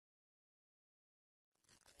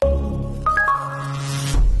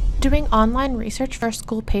Doing online research for a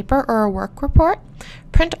school paper or a work report?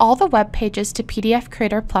 Print all the web pages to PDF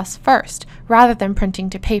Creator Plus first, rather than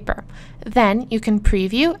printing to paper. Then you can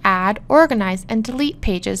preview, add, organize, and delete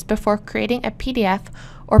pages before creating a PDF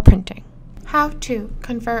or printing. How to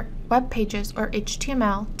convert web pages or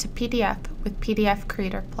HTML to PDF with PDF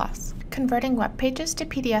Creator Plus. Converting web pages to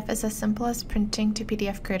PDF is as simple as printing to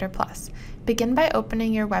PDF Creator Plus. Begin by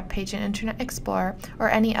opening your web page in Internet Explorer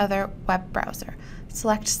or any other web browser.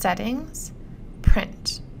 Select Settings,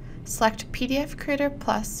 Print. Select PDF Creator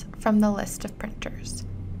Plus from the list of printers.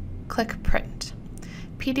 Click Print.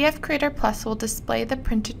 PDF Creator Plus will display the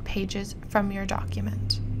printed pages from your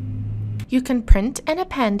document. You can print and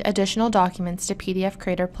append additional documents to PDF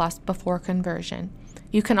Creator Plus before conversion.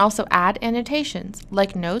 You can also add annotations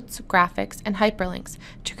like notes, graphics, and hyperlinks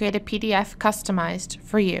to create a PDF customized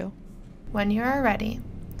for you. When you are ready,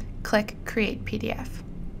 click Create PDF.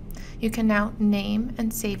 You can now name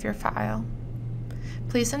and save your file.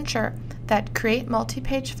 Please ensure that Create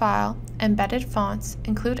Multi-Page File, Embedded Fonts,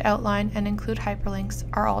 Include Outline, and Include Hyperlinks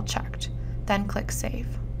are all checked. Then click Save.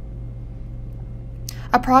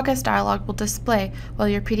 A progress dialog will display while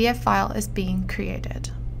your PDF file is being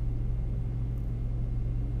created.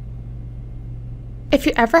 If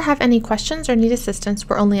you ever have any questions or need assistance,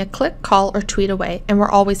 we're only a click, call, or tweet away, and we're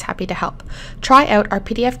always happy to help. Try out our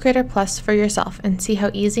PDF Creator Plus for yourself and see how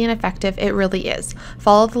easy and effective it really is.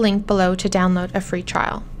 Follow the link below to download a free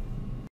trial.